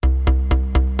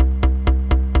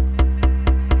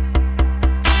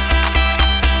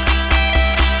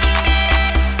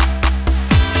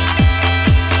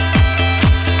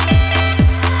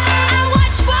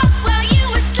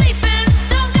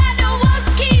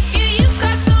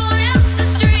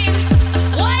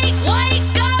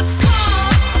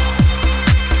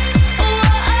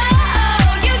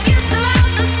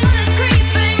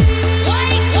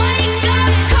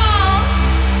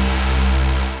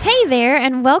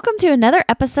welcome to another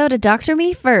episode of Dr.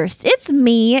 Me First. It's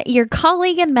me, your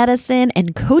colleague in medicine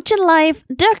and coach in life,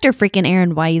 Dr. freaking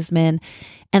Erin Wiseman.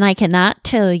 And I cannot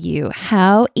tell you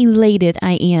how elated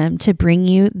I am to bring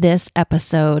you this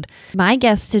episode. My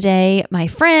guest today, my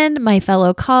friend, my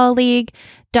fellow colleague,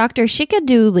 Dr. Shika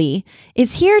Dooley,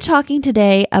 is here talking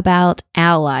today about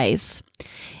allies.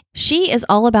 She is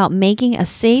all about making a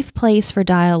safe place for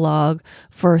dialogue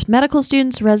for medical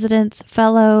students, residents,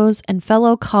 fellows, and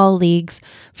fellow colleagues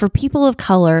for people of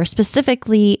color,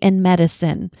 specifically in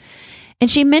medicine.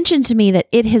 And she mentioned to me that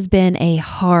it has been a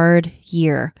hard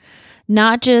year,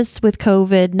 not just with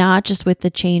COVID, not just with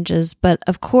the changes, but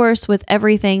of course with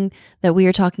everything that we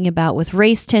are talking about with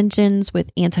race tensions, with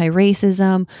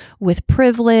anti-racism, with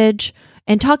privilege,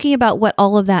 and talking about what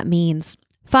all of that means.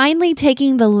 Finally,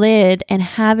 taking the lid and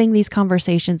having these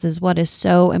conversations is what is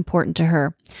so important to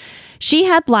her. She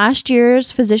had last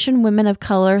year's Physician Women of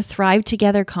Color Thrive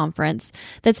Together conference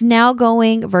that's now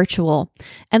going virtual.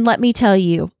 And let me tell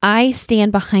you, I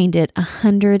stand behind it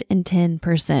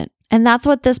 110%. And that's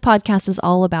what this podcast is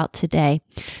all about today.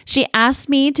 She asked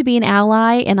me to be an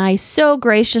ally, and I so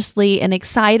graciously and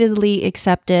excitedly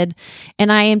accepted.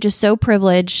 And I am just so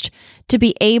privileged to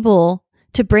be able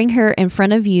to bring her in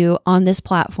front of you on this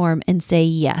platform and say,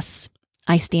 yes,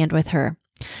 I stand with her.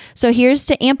 So here's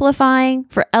to amplifying,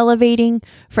 for elevating,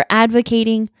 for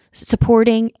advocating,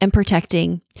 supporting, and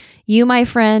protecting. You, my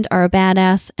friend, are a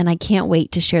badass, and I can't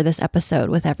wait to share this episode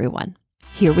with everyone.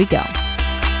 Here we go.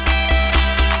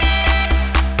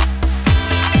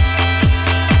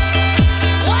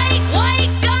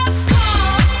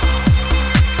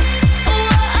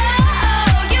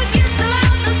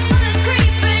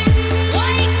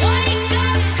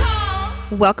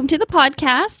 Welcome to the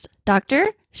podcast, Dr.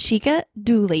 Shika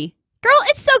Dooley. Girl,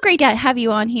 it's so great to have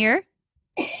you on here.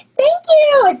 Thank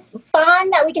you. It's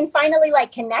fun that we can finally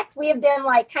connect. We have been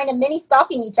kind of mini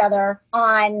stalking each other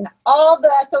on all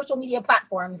the social media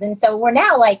platforms. And so we're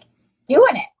now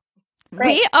doing it.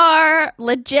 Great. We are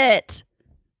legit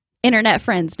internet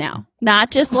friends now, not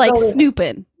just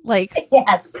snooping.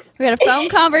 Yes. We had a phone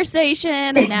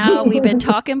conversation and now we've been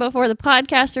talking before the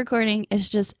podcast recording. It's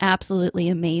just absolutely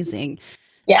amazing.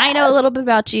 Yes. I know a little bit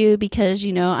about you because,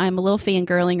 I'm a little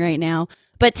fangirling right now,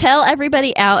 but tell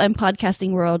everybody out in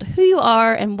podcasting world who you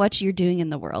are and what you're doing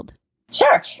in the world.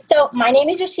 Sure. So my name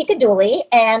is Shika Dooley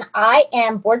and I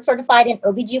am board certified in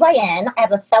OBGYN. I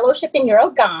have a fellowship in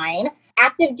Urogyne,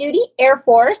 active duty Air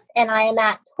Force, and I am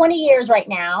at 20 years right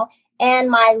now. And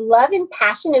my love and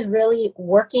passion is really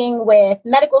working with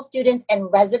medical students and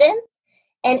residents.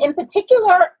 And in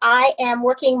particular, I am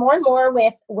working more and more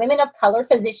with women of color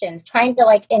physicians, trying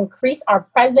to increase our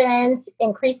presence,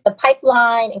 increase the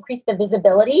pipeline, increase the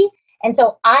visibility. And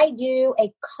so I do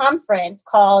a conference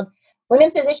called Women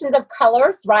Physicians of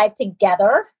Color Thrive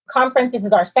Together. Conference, this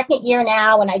is our second year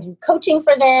now, and I do coaching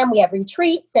for them. We have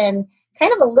retreats and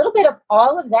kind of a little bit of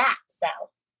all of that. So.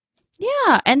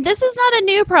 Yeah, and this is not a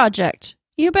new project.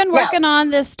 You've been working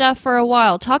on this stuff for a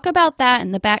while. Talk about that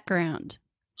in the background.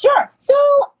 Sure. So,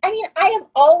 I have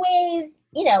always,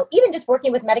 even just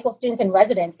working with medical students and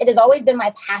residents, it has always been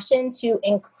my passion to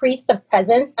increase the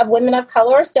presence of women of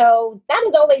color. So that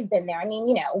has always been there.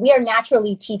 We are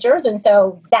naturally teachers, and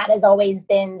so that has always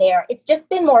been there. It's just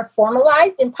been more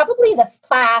formalized in probably the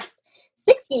past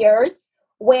 6 years,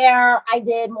 where I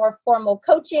did more formal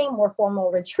coaching, more formal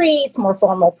retreats, more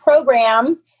formal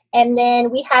programs. And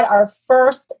then we had our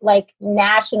first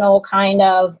national kind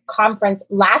of conference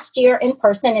last year in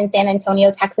person in San Antonio,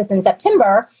 Texas in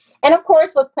September. And of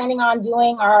course was planning on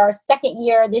doing our second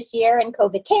year this year, and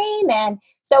COVID came. And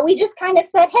so we just kind of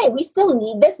said, hey, we still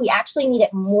need this. We actually need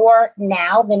it more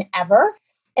now than ever.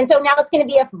 And so now it's going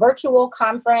to be a virtual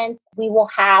conference. We will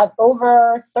have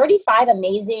over 35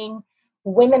 amazing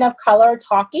women of color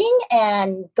talking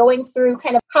and going through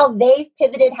kind of how they've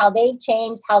pivoted, how they've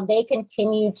changed, how they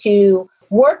continue to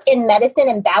work in medicine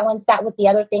and balance that with the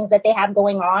other things that they have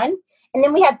going on. And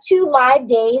then we have 2 live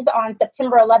days on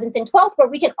September 11th and 12th where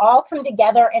we can all come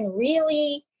together and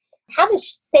really have a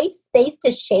safe space to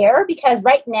share, because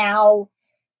right now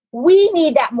we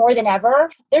need that more than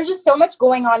ever. There's just so much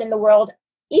going on in the world,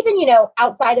 even,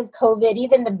 outside of COVID,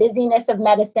 even the busyness of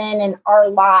medicine and our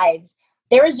lives.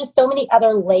 There is just so many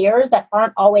other layers that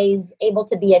aren't always able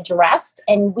to be addressed.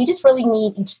 And we just really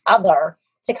need each other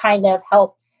to kind of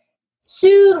help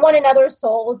soothe one another's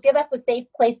souls, give us a safe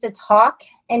place to talk,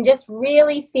 and just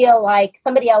really feel like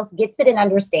somebody else gets it and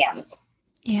understands.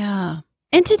 Yeah.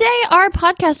 And today our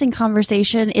podcasting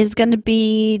conversation is going to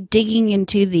be digging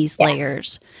into these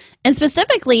layers. And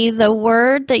specifically, the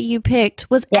word that you picked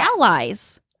was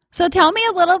allies. So tell me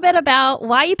a little bit about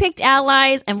why you picked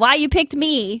allies and why you picked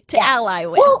me to ally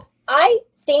with. Well, I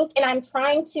think, and I'm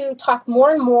trying to talk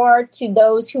more and more to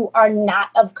those who are not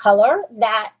of color,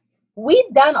 that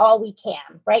we've done all we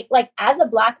can, right? Like as a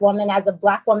Black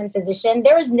woman physician,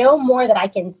 there is no more that I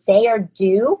can say or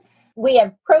do. We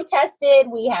have protested,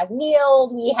 we have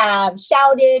kneeled, we have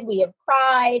shouted, we have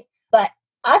cried, but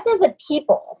us as a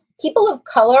people of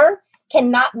color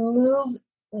cannot move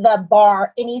the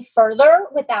bar any further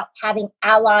without having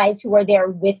allies who are there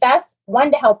with us,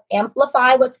 one to help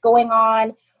amplify what's going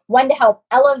on, one to help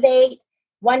elevate,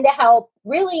 one to help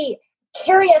really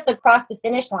carry us across the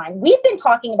finish line. We've been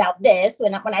talking about this,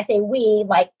 and when I say we,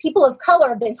 like people of color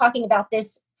have been talking about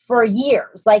this for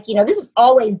years. Like, this has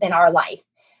always been our life.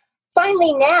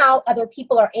 Finally, now other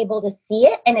people are able to see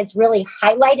it and it's really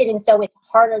highlighted, and so it's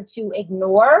harder to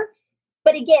ignore.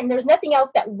 But again, there's nothing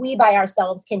else that we by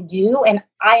ourselves can do. And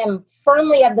I am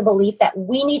firmly of the belief that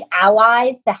we need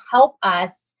allies to help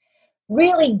us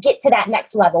really get to that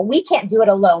next level. We can't do it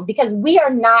alone because we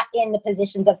are not in the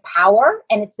positions of power.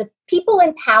 And it's the people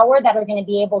in power that are going to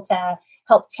be able to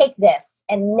help take this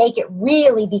and make it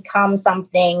really become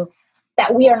something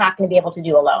that we are not going to be able to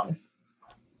do alone.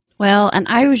 Well, and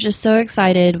I was just so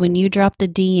excited when you dropped a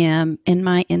DM in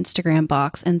my Instagram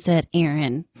box and said,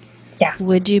 Erin,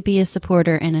 would you be a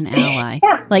supporter and an ally?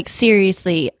 Like,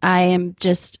 seriously, I am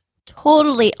just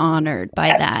totally honored by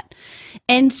that.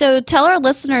 And so tell our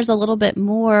listeners a little bit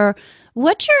more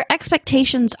what your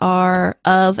expectations are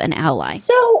of an ally.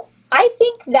 So I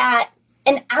think that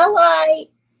an ally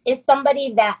is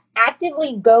somebody that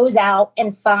actively goes out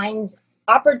and finds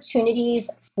opportunities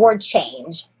for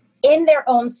change in their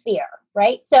own sphere,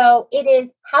 right? So it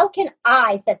is, how can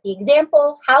I set the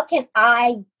example? How can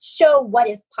I show what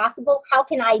is possible? How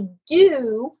can I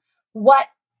do what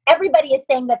everybody is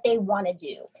saying that they want to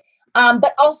do?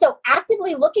 But also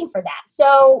actively looking for that.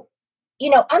 So,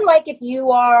 unlike if you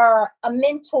are a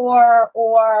mentor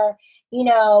or,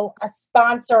 a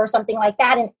sponsor or something like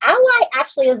that, an ally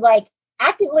actually is like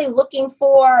actively looking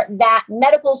for that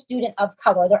medical student of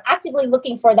color. They're actively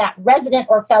looking for that resident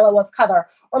or fellow of color.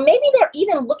 Or maybe they're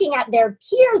even looking at their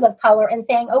peers of color and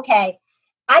saying, okay,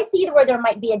 I see where there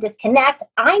might be a disconnect.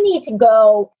 I need to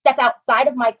go step outside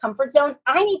of my comfort zone.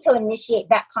 I need to initiate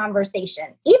that conversation,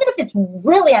 even if it's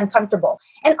really uncomfortable.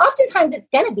 And oftentimes it's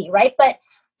going to be, right? But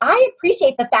I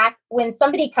appreciate the fact when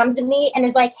somebody comes to me and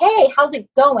is like, hey, how's it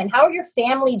going? How are your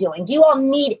family doing? Do you all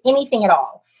need anything at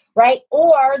all? Right?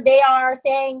 Or they are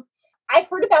saying, I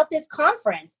heard about this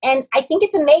conference and I think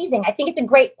it's amazing. I think it's a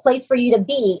great place for you to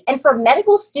be. And for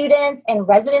medical students and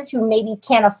residents who maybe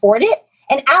can't afford it,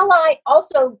 an ally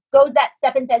also goes that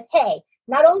step and says, hey,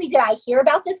 not only did I hear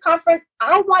about this conference,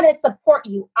 I want to support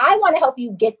you. I want to help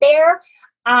you get there.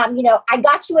 I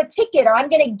got you a ticket, or I'm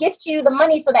going to gift you the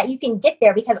money so that you can get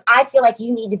there because I feel like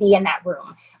you need to be in that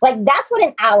room. Like, that's what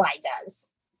an ally does.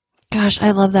 Gosh,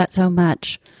 I love that so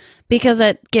much. Because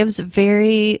it gives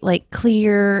very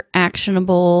clear,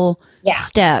 actionable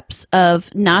steps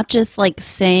of not just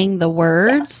saying the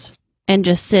words and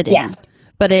just sitting,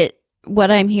 but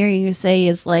what I'm hearing you say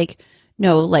is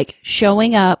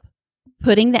showing up,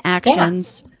 putting the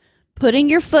actions, putting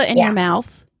your foot in your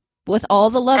mouth with all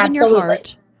the love in your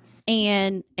heart,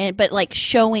 but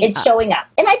showing up. Showing up.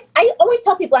 And I always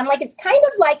tell people, I'm like, it's kind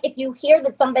of like if you hear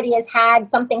that somebody has had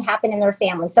something happen in their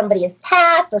family, somebody has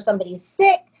passed or somebody is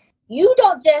sick. You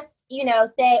don't just,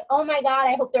 say, oh my God,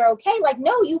 I hope they're okay.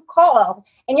 No, you call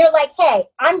and you're like, hey,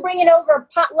 I'm bringing over a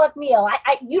potluck meal.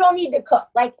 You don't need to cook.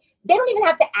 They don't even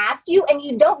have to ask you, and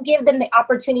you don't give them the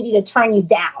opportunity to turn you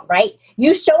down, right?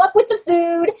 You show up with the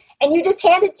food and you just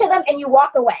hand it to them and you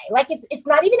walk away. It's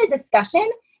not even a discussion.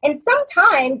 And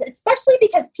sometimes, especially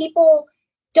because people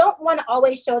don't want to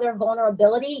always show their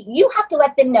vulnerability, you have to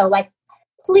let them know,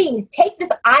 please take this.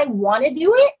 I want to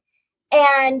do it.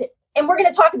 And we're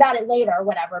going to talk about it later or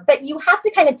whatever. But you have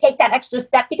to kind of take that extra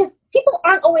step because people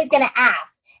aren't always going to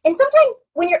ask. And sometimes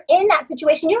when you're in that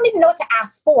situation, you don't even know what to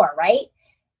ask for, right?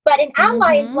 But an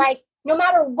ally is no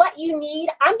matter what you need,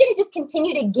 I'm going to just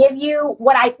continue to give you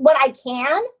what I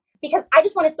can because I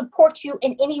just want to support you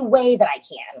in any way that I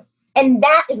can. And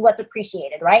that is what's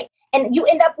appreciated, right? And you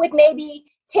end up with maybe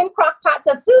 10 crock pots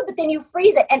of food, but then you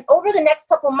freeze it. And over the next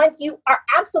couple months, you are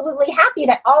absolutely happy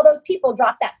that all those people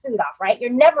dropped that food off, right? You're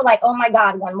never like, oh my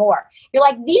God, one more. You're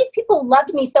like, these people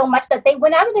loved me so much that they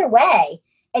went out of their way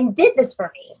and did this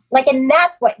for me. And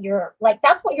that's what you're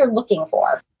looking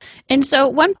for. And so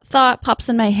one thought pops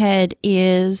in my head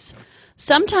is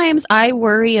sometimes I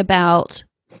worry about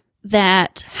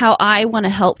that how I want to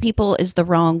help people is the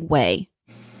wrong way.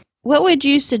 What would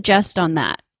you suggest on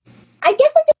that? I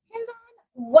guess it depends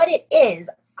on what it is.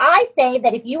 I say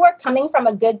that if you are coming from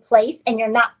a good place and you're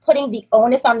not putting the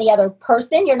onus on the other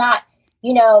person, you're not,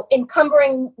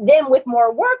 encumbering them with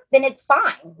more work, then it's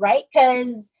fine, right?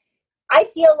 Because I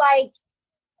feel like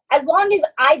as long as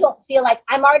I don't feel like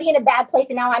I'm already in a bad place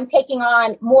and now I'm taking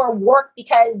on more work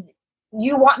because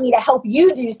you want me to help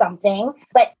you do something.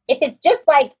 But if it's just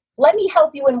like, let me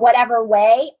help you in whatever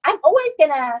way, I'm always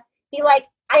going to be like,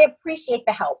 I appreciate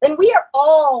the help. And we are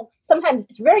all, sometimes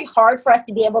it's very hard for us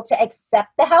to be able to accept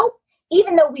the help,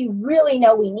 even though we really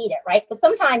know we need it, right? But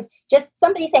sometimes just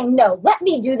somebody saying, no, let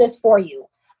me do this for you.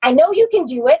 I know you can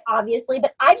do it, obviously,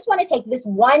 but I just want to take this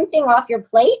one thing off your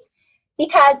plate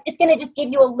because it's going to just give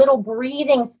you a little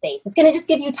breathing space. It's going to just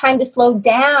give you time to slow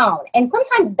down. And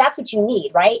sometimes that's what you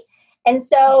need, right? And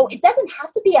so it doesn't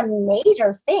have to be a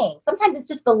major thing. Sometimes it's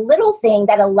just the little thing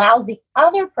that allows the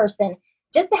other person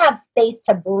just to have space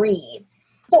to breathe.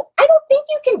 So I don't think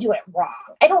you can do it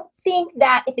wrong. I don't think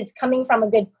that if it's coming from a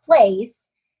good place,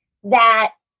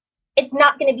 that it's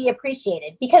not going to be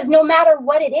appreciated, because no matter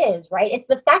what it is, right? It's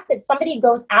the fact that somebody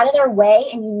goes out of their way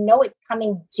and you know it's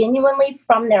coming genuinely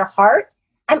from their heart.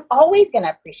 I'm always going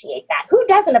to appreciate that. Who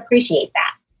doesn't appreciate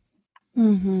that?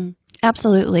 Mm-hmm.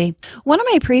 Absolutely. One of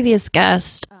my previous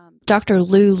guests, Dr.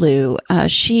 Lulu,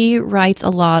 she writes a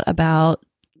lot about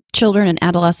children and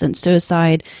adolescent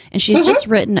suicide, and she's just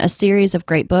written a series of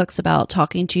great books about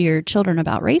talking to your children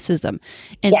about racism.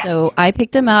 And so I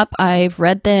picked them up. I've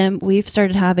read them. We've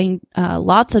started having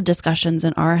lots of discussions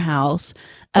in our house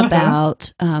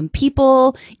about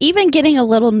people even getting a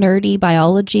little nerdy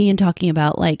biology and talking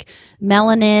about like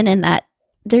melanin, and that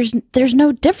there's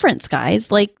no difference,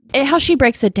 guys. Like how she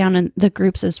breaks it down in the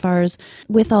groups as far as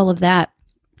with all of that.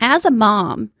 As a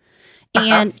mom,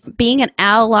 and being an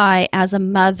ally as a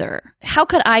mother, how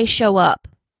could I show up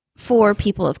for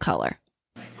people of color?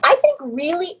 I think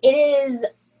really it is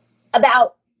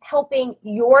about helping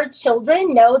your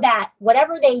children know that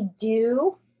whatever they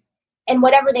do and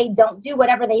whatever they don't do,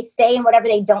 whatever they say and whatever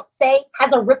they don't say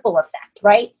has a ripple effect,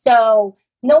 right? So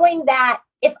knowing that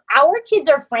if our kids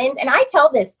are friends, and I tell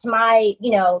this to my,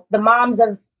 the moms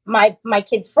of my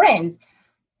kids' friends,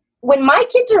 when my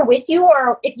kids are with you,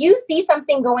 or if you see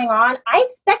something going on, I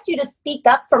expect you to speak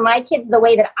up for my kids the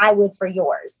way that I would for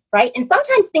yours, right? And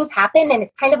sometimes things happen and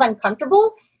it's kind of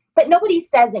uncomfortable, but nobody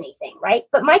says anything, right?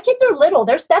 But my kids are little,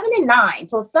 they're 7 and 9.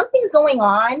 So if something's going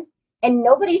on and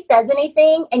nobody says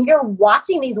anything and you're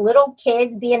watching these little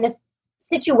kids be in this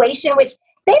situation, which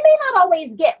they may not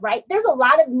always get, right? There's a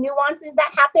lot of nuances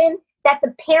that happen that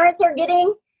the parents are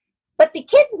getting, but the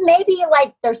kids may be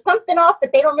like, there's something off,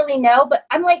 but they don't really know. But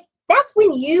I'm like, that's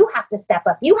when you have to step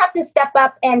up. You have to step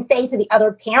up and say to the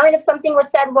other parent if something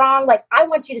was said wrong, like, I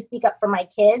want you to speak up for my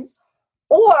kids.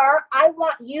 Or I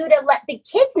want you to let the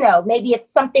kids know maybe if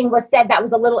something was said that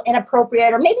was a little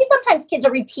inappropriate, or maybe sometimes kids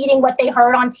are repeating what they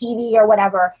heard on TV or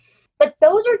whatever. But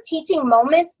those are teaching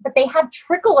moments, but they have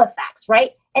trickle effects,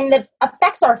 right? And the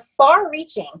effects are far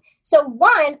reaching. So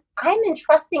one, I'm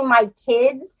entrusting my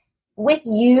kids with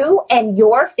you and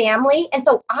your family. And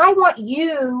so I want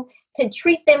you to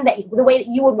treat them the way that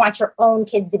you would want your own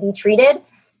kids to be treated,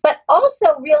 but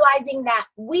also realizing that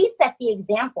we set the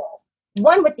example,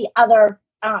 one with the other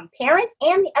parents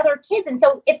and the other kids. And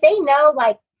so if they know,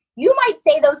 like, you might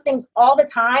say those things all the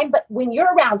time, but when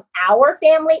you're around our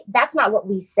family, that's not what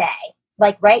we say,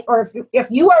 like, right? Or if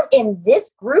you are in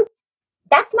this group,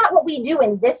 that's not what we do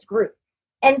in this group.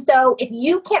 And so if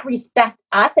you can't respect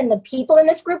us and the people in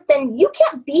this group, then you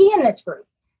can't be in this group,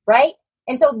 right?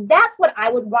 And so that's what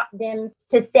I would want them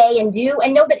to say and do,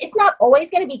 and know that it's not always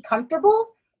going to be comfortable,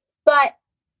 but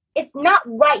it's not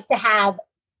right to have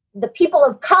the people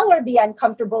of color be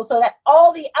uncomfortable so that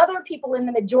all the other people in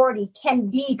the majority can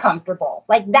be comfortable.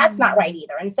 Like, that's not right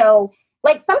either. And so,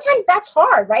 like, sometimes that's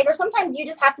hard, right? Or sometimes you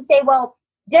just have to say, well,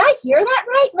 did I hear that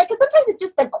right? Like, 'cause sometimes it's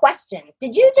just the question,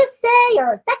 did you just say,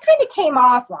 or that kind of came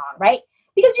off wrong, right?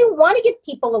 Because you want to give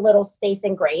people a little space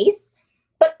and grace.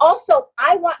 But also,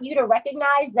 I want you to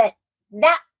recognize that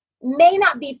that may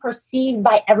not be perceived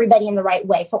by everybody in the right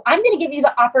way. So I'm going to give you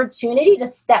the opportunity to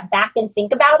step back and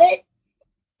think about it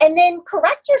and then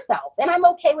correct yourself. And I'm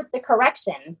okay with the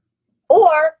correction.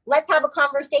 Or let's have a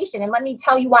conversation and let me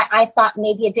tell you why I thought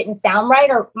maybe it didn't sound right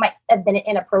or might have been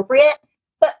inappropriate.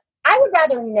 But I would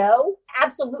rather know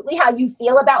absolutely how you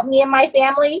feel about me and my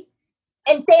family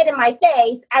and say it in my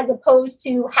face, as opposed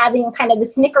to having kind of the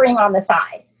snickering on the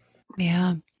side.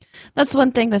 Yeah. That's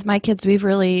one thing with my kids. We've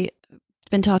really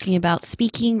been talking about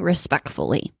speaking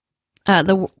respectfully.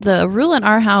 The rule in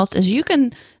our house is you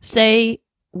can say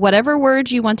whatever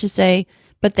words you want to say,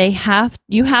 but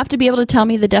you have to be able to tell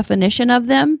me the definition of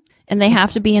them, and they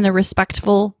have to be in a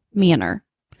respectful manner.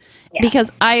 Yes.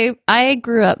 Because I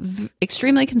grew up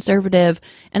extremely conservative,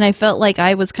 and I felt like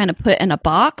I was kind of put in a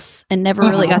box and never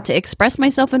really got to express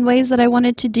myself in ways that I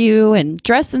wanted to do and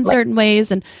dress in certain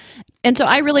ways. And so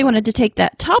I really wanted to take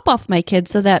that top off my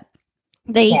kids so that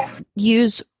they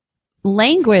use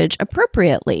language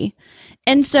appropriately.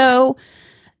 And so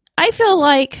I feel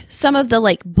like some of the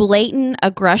like blatant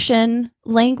aggression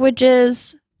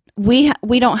languages, we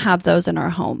don't have those in our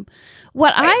home.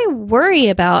 What I worry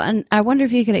about, and I wonder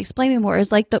if you could explain me more,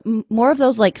 is like the more of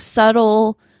those like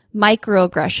subtle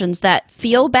microaggressions that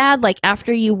feel bad, like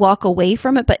after you walk away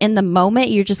from it, but in the moment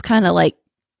you're just kind of like,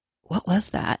 what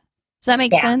was that? Does that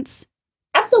make sense?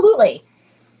 Absolutely.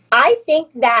 I think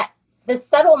that the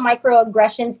subtle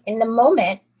microaggressions in the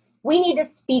moment, we need to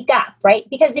speak up, right?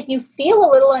 Because if you feel a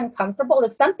little uncomfortable,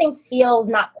 if something feels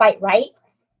not quite right,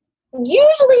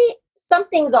 usually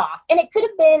something's off. And it could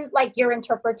have been like your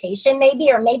interpretation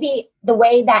maybe, or maybe the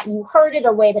way that you heard it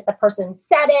or way that the person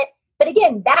said it. But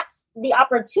again, that's the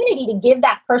opportunity to give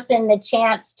that person the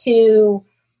chance to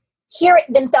hear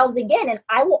it themselves again. And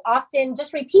I will often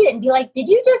just repeat it and be like, did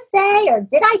you just say, or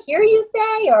did I hear you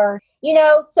say, or,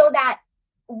 so that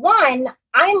one,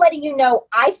 I'm letting you know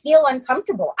I feel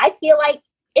uncomfortable. I feel like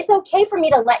it's okay for me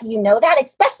to let you know that,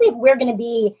 especially if we're going to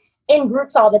be in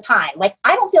groups all the time. Like,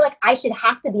 I don't feel like I should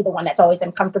have to be the one that's always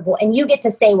uncomfortable and you get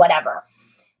to say whatever.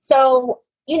 So,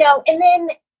 and then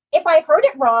if I heard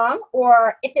it wrong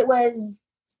or if it was,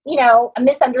 a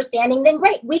misunderstanding, then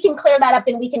great, we can clear that up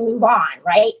and we can move on,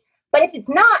 right? But if it's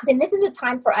not, then this is a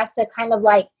time for us to kind of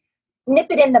like nip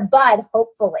it in the bud,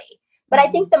 hopefully. But I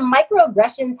think the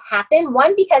microaggressions happen,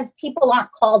 one, because people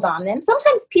aren't called on them.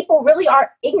 Sometimes people really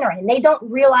are ignorant and they don't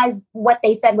realize what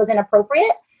they said was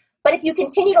inappropriate. But if you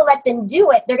continue to let them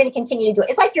do it, they're going to continue to do it.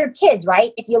 It's like your kids,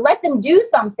 right? If you let them do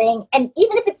something, and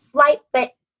even if it's slight,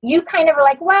 but you kind of are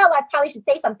like, well, I probably should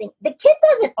say something. The kid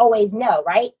doesn't always know,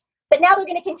 right? But now they're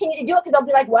going to continue to do it because they'll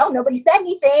be like, well, nobody said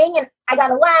anything and I got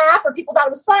to laugh, or people thought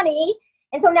it was funny.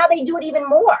 And so now they do it even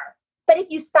more. But if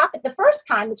you stop it the first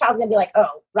time, the child's going to be like,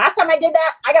 oh, last time I did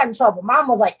that, I got in trouble. Mom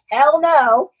was like, hell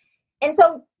no. And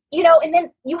so, and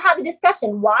then you have a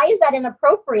discussion. Why is that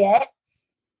inappropriate?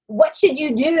 What should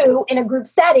you do in a group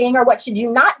setting, or what should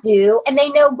you not do? And they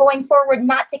know going forward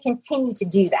not to continue to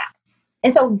do that.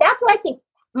 And so that's what I think.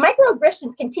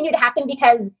 Microaggressions continue to happen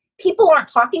because people aren't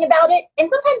talking about it. And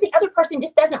sometimes the other person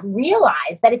just doesn't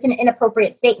realize that it's an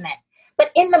inappropriate statement.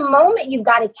 But in the moment, you've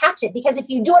got to catch it, because if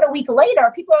you do it a week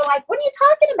later, people are like, what are you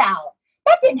talking about?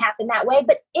 That didn't happen that way.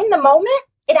 But in the moment,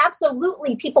 it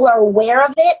absolutely, people are aware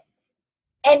of it.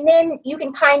 And then you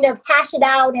can kind of hash it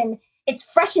out and it's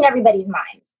fresh in everybody's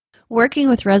minds. Working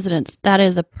with residents, that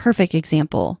is a perfect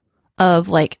example of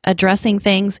like addressing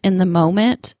things in the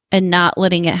moment and not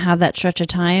letting it have that stretch of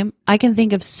time. I can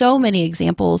think of so many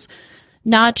examples,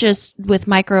 not just with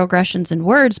microaggressions and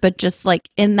words, but just like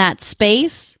in that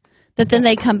space that then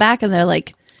they come back and they're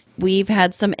like, we've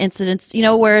had some incidents,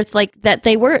 where it's like that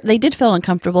they did feel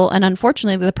uncomfortable. And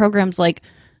unfortunately the program's like,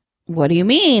 what do you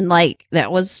mean? Like,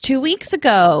 that was 2 weeks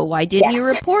ago. Why didn't you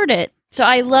report it? So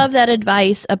I love that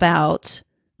advice about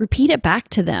repeat it back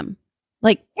to them.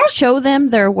 Like, show them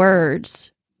their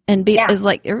words and be is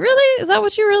like, really? Is that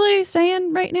what you're really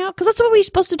saying right now? Because that's what we're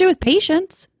supposed to do with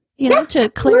patients, to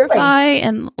clarify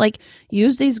and like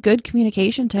use these good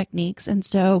communication techniques. And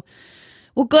so,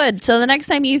 well, good. So the next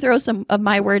time you throw some of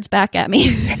my words back at me,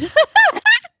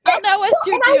 I'll know what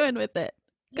you're doing with it.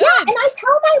 Good. Yeah, and I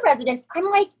tell my residents, I'm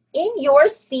like, in your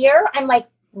sphere, I'm like,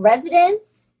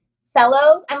 residents,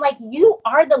 fellows, I'm like, you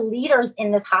are the leaders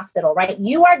in this hospital, right?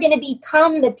 You are going to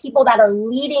become the people that are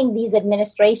leading these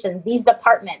administrations, these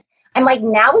departments. I'm like,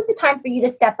 now is the time for you to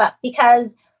step up,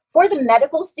 because for the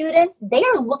medical students, they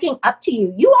are looking up to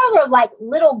you. You all are like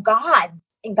little gods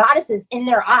and goddesses in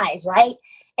their eyes, right?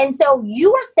 And so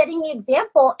you are setting the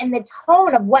example and the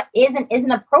tone of what is and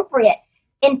isn't appropriate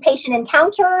in patient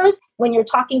encounters, when you're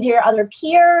talking to your other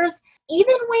peers.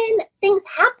 Even when things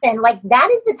happen, like that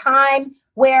is the time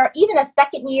where even a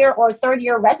second year or third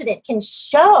year resident can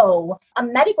show a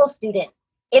medical student,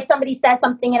 if somebody says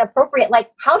something inappropriate, like,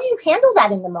 how do you handle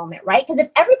that in the moment, right? Because if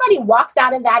everybody walks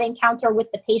out of that encounter with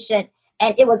the patient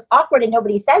and it was awkward and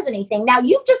nobody says anything, now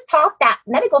you've just taught that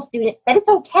medical student that it's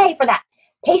okay for that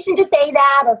patient to say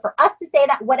that, or for us to say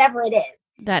that, whatever it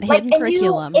is. That hidden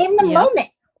curriculum. In the moment,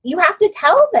 you have to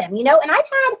tell them, and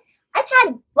I've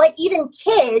had like even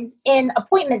kids in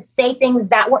appointments say things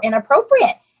that were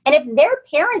inappropriate. And if their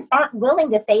parents aren't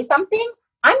willing to say something,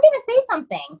 I'm going to say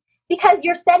something, because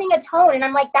you're setting a tone. And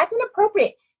I'm like, that's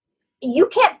inappropriate. You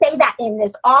can't say that in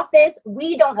this office.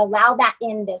 We don't allow that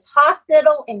in this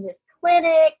hospital, in this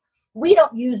clinic. We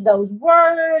don't use those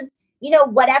words.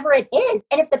 whatever it is.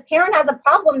 And if the parent has a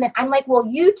problem, then I'm like, well,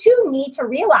 you too need to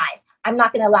realize I'm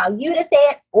not going to allow you to say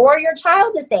it or your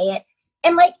child to say it.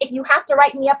 And like, if you have to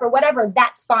write me up or whatever,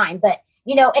 that's fine. But,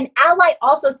 an ally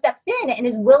also steps in and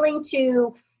is willing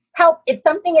to help if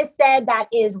something is said that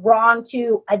is wrong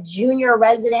to a junior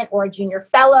resident or a junior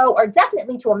fellow, or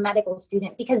definitely to a medical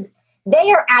student, because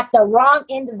they are at the wrong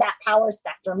end of that power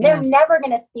spectrum. Yes. They're never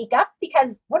going to speak up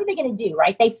because what are they going to do,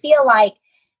 right? They feel like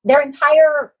their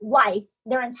entire life,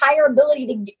 their entire ability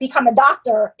to become a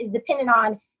doctor is dependent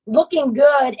on looking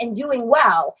good and doing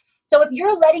well. So if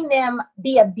you're letting them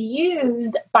be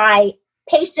abused by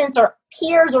patients or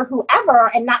peers or whoever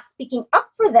and not speaking up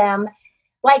for them,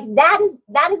 like that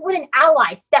is when an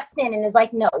ally steps in and is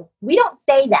like, no, we don't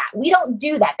say that. We don't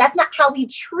do that. That's not how we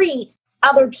treat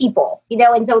other people,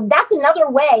 and so that's another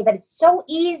way that it's so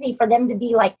easy for them to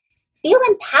be like, feel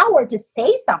empowered to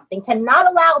say something, to not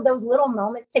allow those little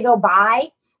moments to go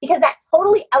by, because that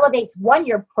totally elevates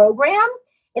your program.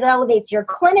 It elevates your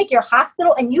clinic, your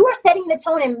hospital, and you are setting the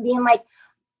tone and being like,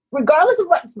 regardless of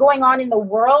what's going on in the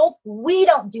world, we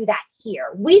don't do that here.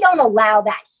 We don't allow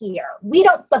that here. We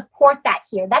don't support that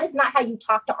here. That is not how you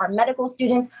talk to our medical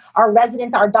students, our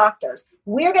residents, our doctors.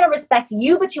 We're going to respect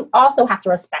you, but you also have to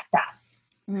respect us.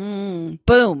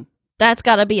 Boom. That's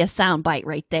got to be a sound bite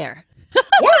right there.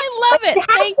 Yeah, I love it.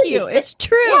 Thank you. It's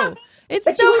true. Yeah. It's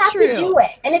but so you have true. To do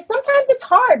it. And sometimes it's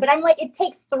hard, but I'm like, it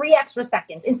takes 3 extra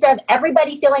seconds instead of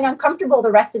everybody feeling uncomfortable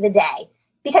the rest of the day.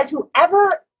 Because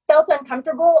whoever felt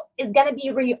uncomfortable is going to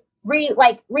be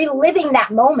reliving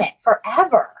that moment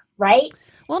forever, right?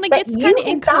 Well, and it gets kind of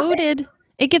encoded.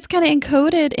 It gets kind of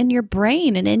encoded in your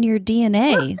brain and in your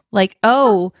DNA. Yeah. Like,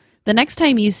 oh, the next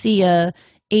time you see a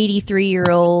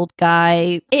 83-year-old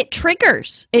guy, it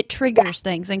triggers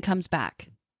things and comes back.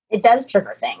 It does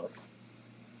trigger things.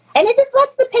 And it just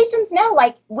lets the patients know,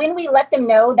 like, when we let them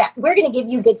know that we're going to give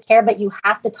you good care, but you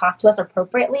have to talk to us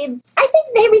appropriately, I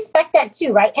think they respect that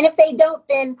too, right? And if they don't,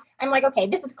 then I'm like, okay,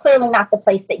 this is clearly not the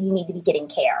place that you need to be getting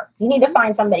care. You need to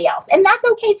find somebody else. And that's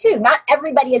okay too. Not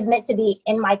everybody is meant to be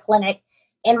in my clinic,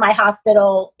 in my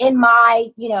hospital, in my,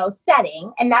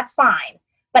 setting, and that's fine.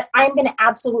 But I'm going to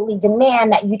absolutely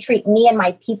demand that you treat me and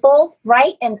my people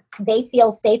right, and they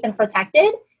feel safe and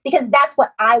protected, because that's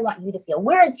what I want you to feel.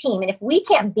 We're a team. And if we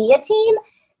can't be a team,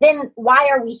 then why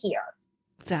are we here?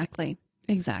 Exactly.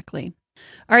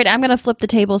 All right, I'm going to flip the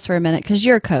tables for a minute because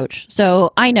you're a coach.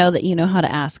 So I know that you know how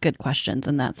to ask good questions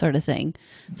and that sort of thing.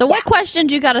 So what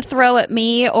questions you got to throw at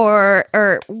me, or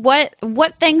what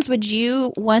things would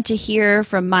you want to hear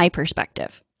from my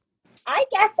perspective? I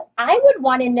guess I would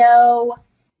want to know,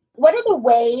 what are the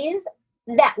ways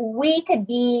that we could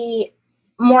be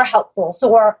more helpful?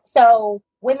 So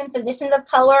women physicians of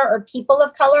color or people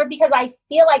of color, because I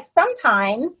feel like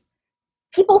sometimes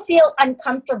people feel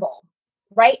uncomfortable,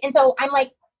 right? And so I'm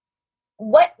like,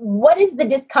 what is the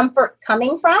discomfort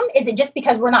coming from? Is it just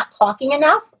because we're not talking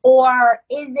enough? Or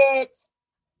is it,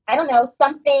 I don't know,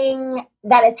 something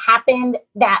that has happened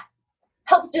that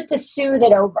helps just to soothe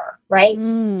it over, right?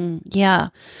 Yeah.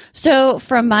 So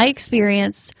from my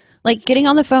experience, like getting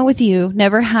on the phone with you,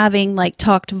 never having like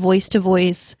talked voice to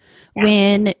voice,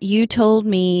 when you told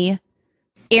me,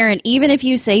 Erin, even if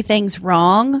you say things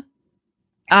wrong,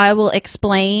 I will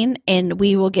explain and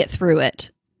we will get through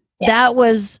it. Yeah. That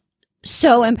was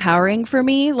so empowering for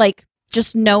me. Like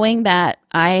just knowing that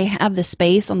I have the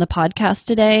space on the podcast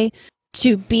today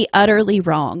to be utterly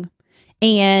wrong.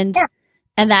 And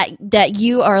that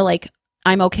you are like,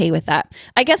 I'm okay with that.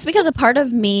 I guess because a part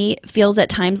of me feels at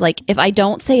times like if I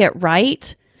don't say it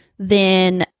right,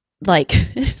 then like,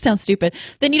 it sounds stupid,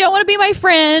 then you don't want to be my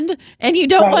friend and you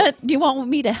want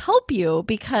me to help you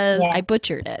because I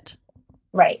butchered it.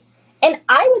 Right. And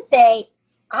I would say,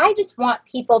 I just want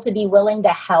people to be willing to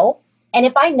help. And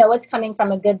if I know it's coming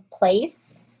from a good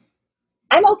place,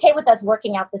 I'm okay with us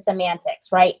working out the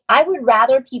semantics, right? I would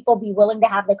rather people be willing to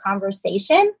have the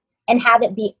conversation and have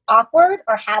it be awkward,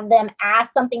 or have them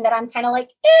ask something that I'm kind of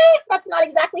like, that's not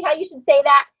exactly how you should say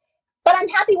that. But I'm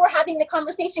happy we're having the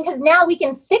conversation because now we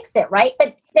can fix it, right?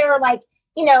 But they're like,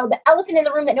 the elephant in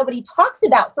the room that nobody talks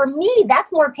about. For me,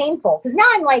 that's more painful because now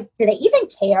I'm like, do they even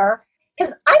care?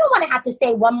 Because I don't want to have to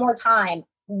say one more time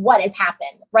what has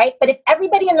happened, right? But if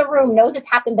everybody in the room knows it's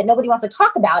happened, but nobody wants to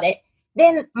talk about it,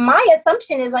 then my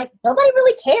assumption is like, nobody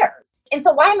really cares. And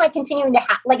so why am I continuing to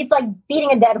it's like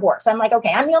beating a dead horse. I'm like,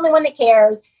 okay, I'm the only one that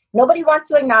cares. Nobody wants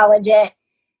to acknowledge it,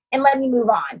 and let me move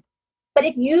on. But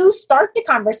if you start the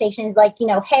conversation like,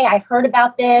 hey, I heard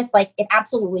about this. Like, it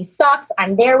absolutely sucks.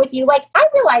 I'm there with you. Like, I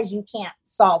realize you can't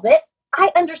solve it. I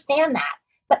understand that.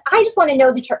 But I just want to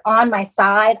know that you're on my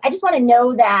side. I just want to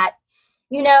know that,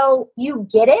 you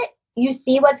get it. You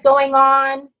see what's going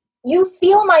on. You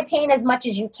feel my pain as much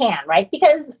as you can, right?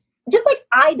 Because just like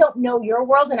I don't know your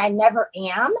world and I never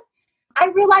am, I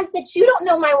realize that you don't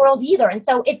know my world either. And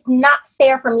so it's not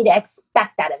fair for me to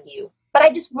expect that of you. But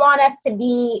I just want us to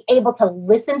be able to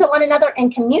listen to one another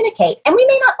and communicate. And we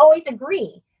may not always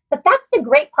agree, but that's the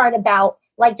great part about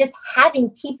like just having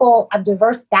people of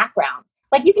diverse backgrounds.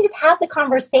 Like you can just have the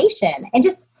conversation and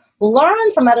just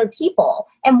learn from other people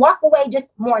and walk away just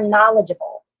more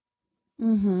knowledgeable.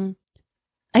 Mm-hmm.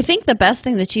 I think the best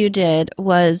thing that you did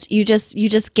was you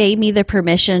just gave me the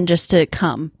permission just to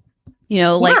come.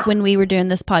 Like when we were doing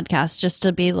this podcast, just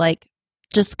to be like,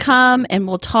 just come and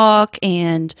we'll talk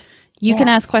and you can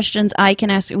ask questions. I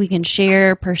can ask, we can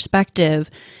share perspective.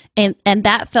 And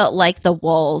that felt like the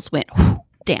walls went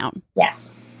down.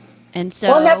 Yes. And so,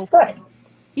 well, that's good.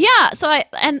 Yeah. So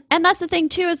and that's the thing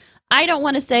too, is I don't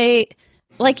want to say,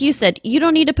 like you said, you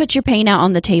don't need to put your pain out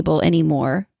on the table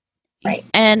anymore. Right.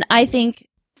 And I think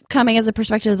coming as a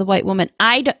perspective of the white woman,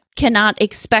 cannot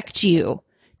expect you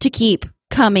to keep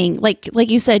coming. Like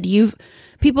you said,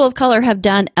 people of color have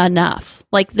done enough.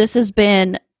 Like this has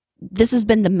been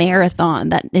the marathon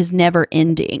that is never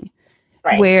ending,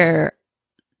 right, where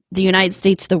the United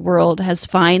States, the world has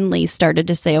finally started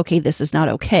to say, okay, this is not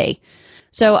okay.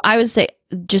 So I would say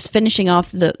just finishing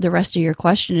off the rest of your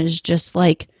question is just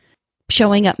like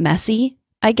showing up messy,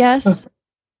 I guess.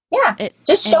 Yeah.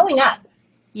 Just showing up.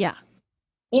 Yeah.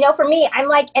 For me, I'm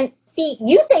like, and see,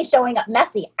 you say showing up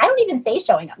messy. I don't even say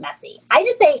showing up messy. I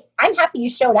just say, I'm happy you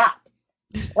showed up.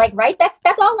 Like, right?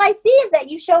 That's all I see is that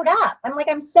you showed up. I'm like,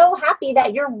 I'm so happy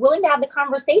that you're willing to have the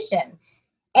conversation.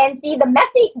 And see, the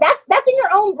messy, that's in your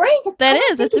own brain.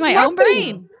 It's in my own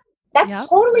brain. That's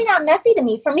totally not messy to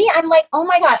me. For me, I'm like, oh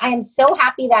my God, I am so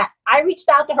happy that I reached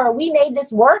out to her. We made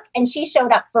this work and she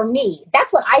showed up for me.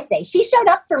 That's what I say. She showed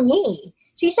up for me.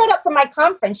 She showed up for my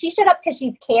conference. She showed up because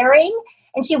she's caring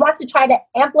and she wants to try to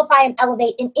amplify and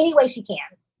elevate in any way she can.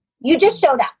 You just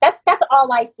showed up. That's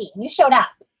all I see. You showed up.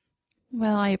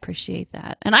 Well, I appreciate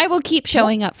that. And I will keep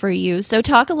showing up for you. So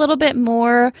talk a little bit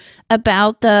more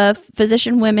about the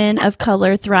Physician Women of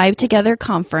Color Thrive Together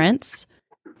Conference.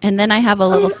 And then I have a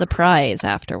little surprise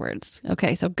afterwards.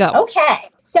 Okay, so go. Okay.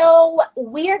 So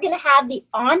we are going to have the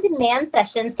on-demand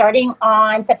session starting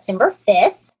on September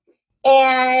 5th.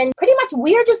 And pretty much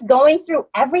we're just going through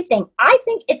everything. I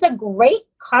think it's a great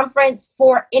conference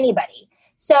for anybody.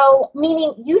 So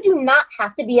meaning you do not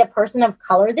have to be a person of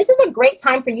color. This is a great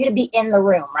time for you to be in the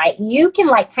room, right? You can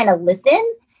like kind of listen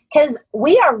because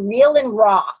we are real and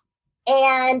raw.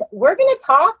 And we're going to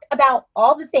talk about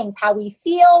all the things, how we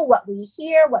feel, what we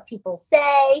hear, what people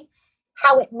say,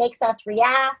 how it makes us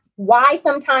react, why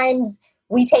sometimes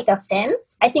we take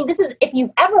offense. I think this is, if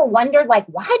you've ever wondered, like,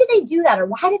 why do they do that? Or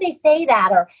why do they say that?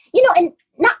 Or, and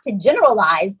not to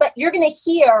generalize, but you're going to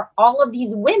hear all of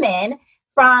these women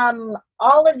from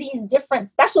all of these different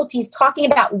specialties talking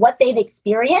about what they've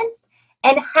experienced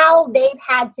and how they've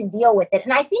had to deal with it.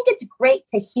 And I think it's great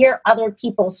to hear other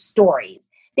people's stories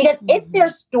because it's their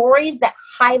stories that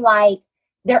highlight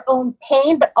their own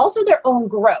pain, but also their own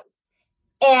growth.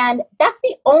 And that's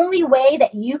the only way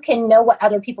that you can know what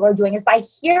other people are doing is by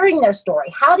hearing their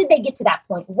story. How did they get to that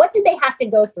point? What did they have to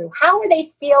go through? How are they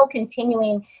still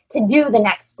continuing to do the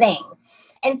next thing?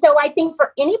 And so I think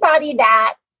for anybody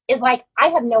that is like, I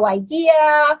have no idea,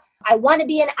 I want to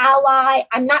be an ally,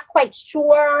 I'm not quite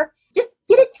sure, just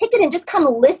get a ticket and just come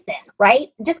listen, right?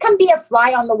 Just come be a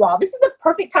fly on the wall. This is the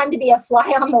perfect time to be a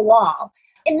fly on the wall.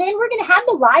 And then we're going to have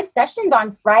the live sessions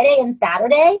on Friday and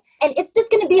Saturday. And it's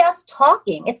just going to be us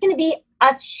talking. It's going to be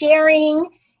us sharing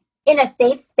in a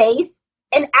safe space.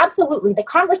 And absolutely, the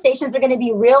conversations are going to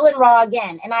be real and raw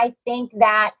again. And I think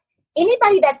that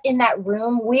anybody that's in that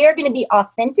room, we are going to be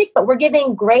authentic, but we're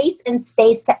giving grace and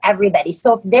space to everybody.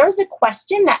 So if there's a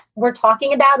question that we're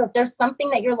talking about, or if there's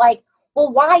something that you're like,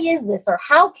 well, why is this? Or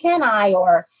how can I?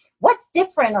 Or what's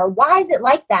different? Or why is it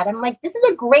like that? I'm like, this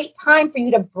is a great time for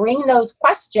you to bring those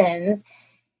questions,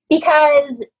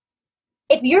 because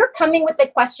if you're coming with a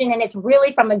question and it's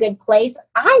really from a good place,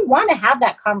 I want to have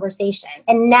that conversation.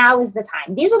 And now is the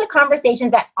time. These are the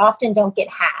conversations that often don't get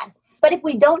had. But if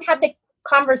we don't have the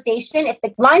conversation, if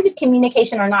the lines of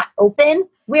communication are not open,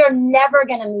 we are never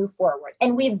going to move forward.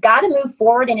 And we've got to move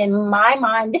forward. And in my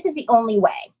mind, this is the only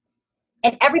way.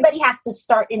 And everybody has to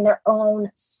start in their own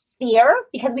sphere,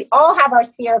 because we all have our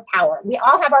sphere of power. We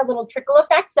all have our little trickle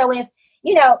effect. So if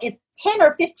 10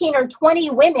 or 15 or 20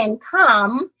 women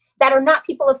come that are not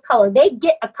people of color, they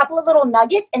get a couple of little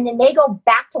nuggets and then they go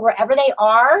back to wherever they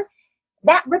are.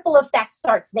 That ripple effect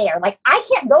starts there. Like, I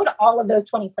can't go to all of those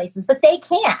 20 places, but they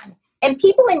can. And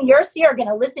people in your sphere are going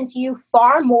to listen to you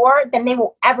far more than they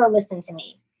will ever listen to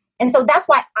me. And so that's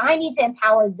why I need to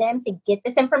empower them to get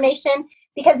this information,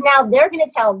 because now they're going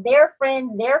to tell their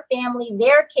friends, their family,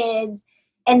 their kids,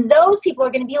 and those people are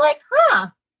going to be like,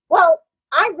 well,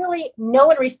 I really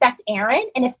know and respect Erin.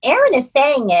 And if Erin is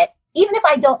saying it, even if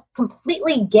I don't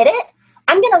completely get it,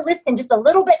 I'm going to listen just a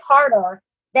little bit harder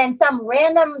than some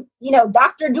random,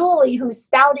 Dr. Dooley who's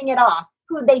spouting it off,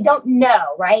 who they don't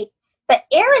know, right? But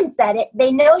Erin said it.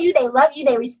 They know you, they love you,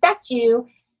 they respect you.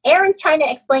 Erin's trying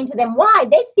to explain to them why.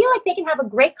 They feel like they can have a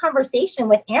great conversation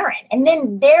with Erin. And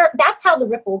then that's how the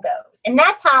ripple goes. And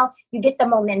that's how you get the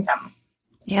momentum.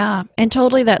 Yeah. And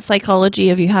totally that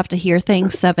psychology of you have to hear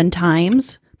things 7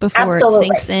 times before Absolutely.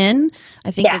 It sinks in.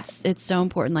 I think Yes. it's so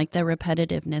important, like the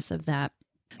repetitiveness of that.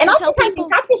 And So tell oftentimes you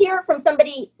have to hear it from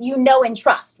somebody you know and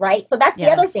trust, right? So that's the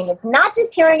other Yes. thing. It's not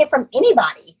just hearing it from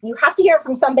anybody. You have to hear it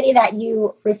from somebody that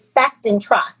you respect and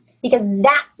trust, because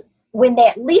that's when they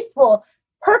at least will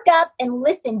perk up and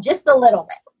listen just a little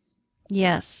bit.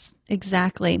 Yes,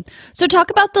 exactly. So talk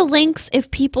about the links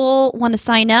if people want to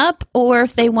sign up or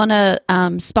if they want to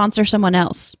sponsor someone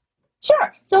else.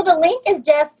 Sure. So the link is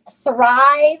just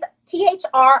Thrive,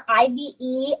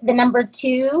 THRIVE, the number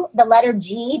 2, the letter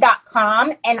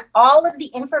G.com. And all of the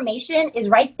information is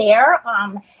right there.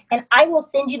 And I will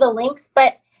send you the links.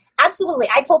 But absolutely,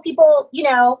 I told people,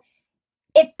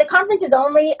 the conference is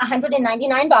only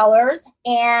 $199.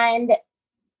 And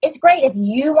it's great if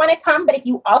you want to come, but if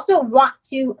you also want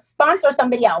to sponsor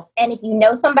somebody else, and if you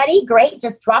know somebody, great,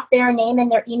 just drop their name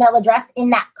and their email address in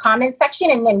that comment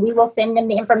section, and then we will send them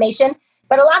the information.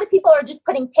 But a lot of people are just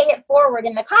putting pay it forward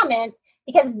in the comments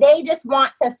because they just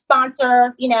want to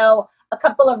sponsor, a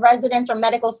couple of residents or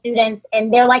medical students.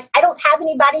 And they're like, I don't have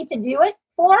anybody to do it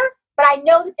for, but I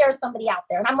know that there's somebody out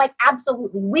there. And I'm like,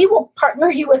 absolutely. We will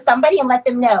partner you with somebody and let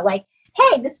them know, like,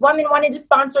 hey, this woman wanted to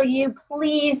sponsor you.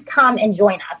 Please come and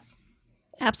join us.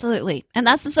 Absolutely. And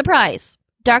that's the surprise.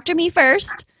 Dr. Me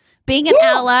First, being an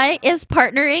ally, is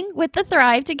partnering with the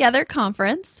Thrive Together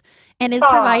conference and is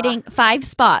providing 5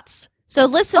 spots. So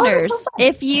listeners,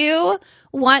 if you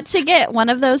want to get one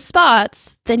of those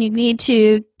spots, then you need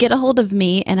to get a hold of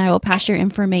me and I will pass your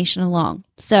information along.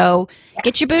 So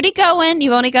get your booty going.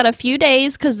 You've only got a few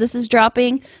days because this is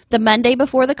dropping the Monday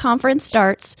before the conference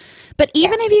starts. But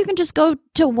even if you can just go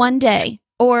to 1 day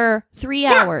or 3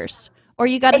 hours, or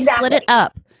you got to split it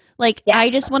up. Like, I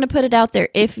just want to put it out there.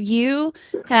 If you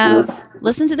have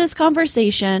listened to this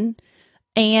conversation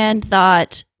and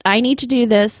thought, I need to do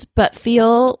this, but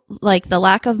feel like the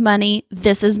lack of money,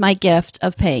 this is my gift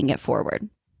of paying it forward.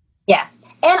 Yes.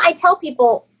 And I tell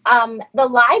people, the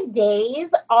live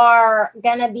days are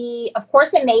going to be, of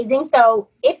course, amazing. So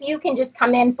if you can just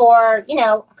come in for,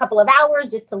 a couple of hours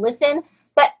just to listen,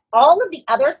 but all of the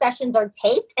other sessions are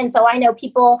taped. And so I know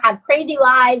people have crazy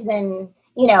lives and,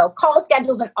 call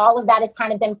schedules, and all of that has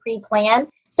kind of been pre-planned.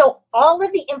 So all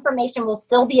of the information will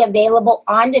still be available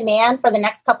on demand for the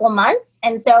next couple of months.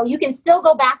 And so you can still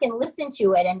go back and listen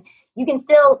to it. And you can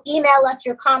still email us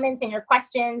your comments and your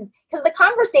questions, because the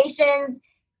conversations,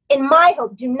 in my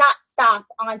hope, do not stop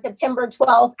on September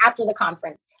 12th after the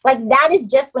conference. Like, that is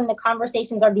just when the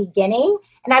conversations are beginning.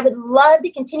 And I would love to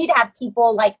continue to have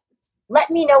people let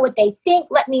me know what they think.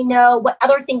 Let me know what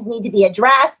other things need to be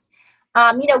addressed.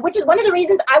 Which is one of the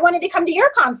reasons I wanted to come to your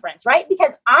conference, right?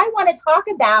 Because I want to talk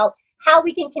about how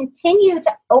we can continue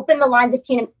to open the lines of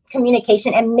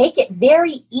communication and make it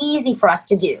very easy for us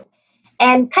to do.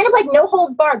 And kind of like no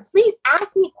holds barred, please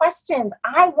ask me questions.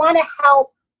 I want to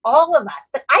help all of us,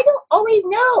 but I don't always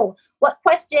know what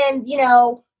questions,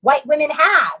 white women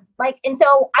have. And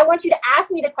so I want you to ask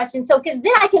me the question. So, because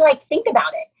then I can think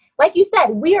about it. Like you said,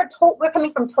 we're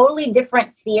coming from totally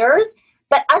different spheres.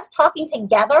 But us talking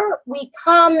together, we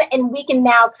come and we can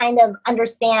now kind of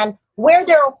understand where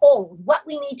there are holes, what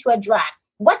we need to address,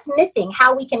 what's missing,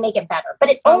 how we can make it better. But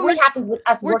it only happens with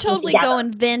us We're working totally together.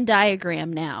 going Venn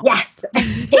diagram now. Yes. It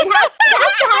has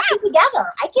to happen together.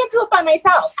 I can't do it by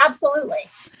myself. Absolutely.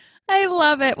 I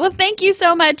love it. Well, thank you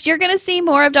so much. You're going to see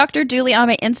more of Dr. Dooley on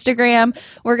my Instagram.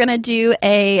 We're going to do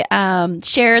a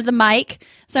share the mic.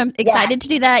 So I'm excited to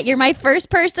do that. You're my first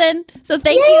person. So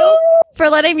thank you for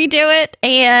letting me do it.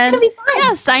 And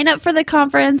sign up for the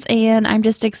conference. And I'm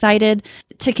just excited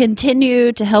to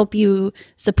continue to help you,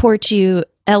 support you,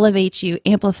 elevate you,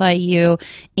 amplify you.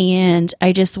 And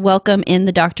I just welcome in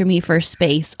the Dr. Me First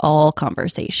space all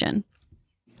conversation.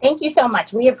 Thank you so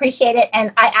much. We appreciate it.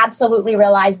 And I absolutely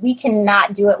realize we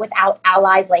cannot do it without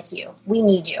allies like you. We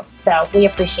need you. So we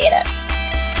appreciate it.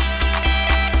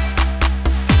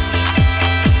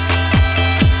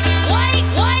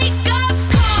 Wake up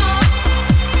call.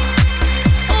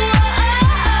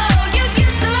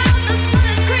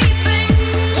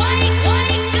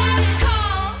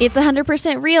 It's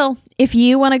 100% real. If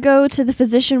you want to go to the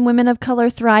Physician Women of Color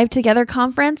Thrive Together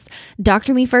conference,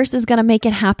 Dr. Me First is going to make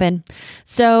it happen.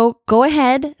 So go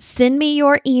ahead, send me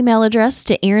your email address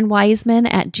to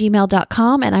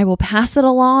erinwiseman@gmail.com, and I will pass it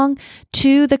along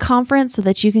to the conference so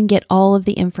that you can get all of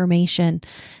the information.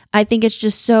 I think it's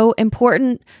just so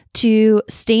important to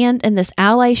stand in this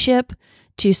allyship,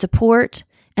 to support,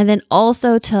 and then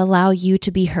also to allow you to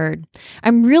be heard.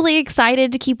 I'm really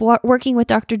excited to keep working with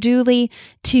Dr. Dooley,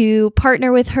 to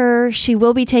partner with her. She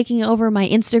will be taking over my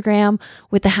Instagram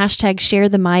with the hashtag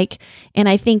 #ShareTheMic. And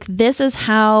I think this is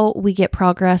how we get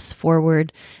progress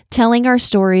forward, telling our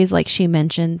stories like she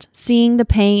mentioned, seeing the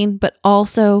pain, but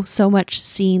also so much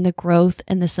seeing the growth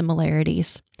and the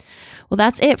similarities. Well,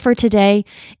 that's it for today.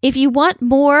 If you want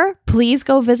more, please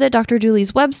go visit Dr.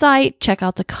 Dooley's website, check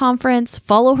out the conference,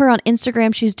 follow her on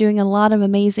Instagram. She's doing a lot of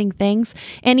amazing things.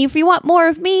 And if you want more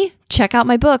of me, check out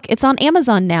my book. It's on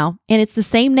Amazon now, and it's the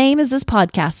same name as this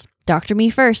podcast, Dr. Me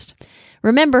First.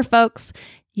 Remember, folks,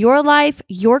 your life,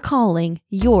 your calling,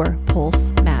 your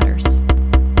pulse.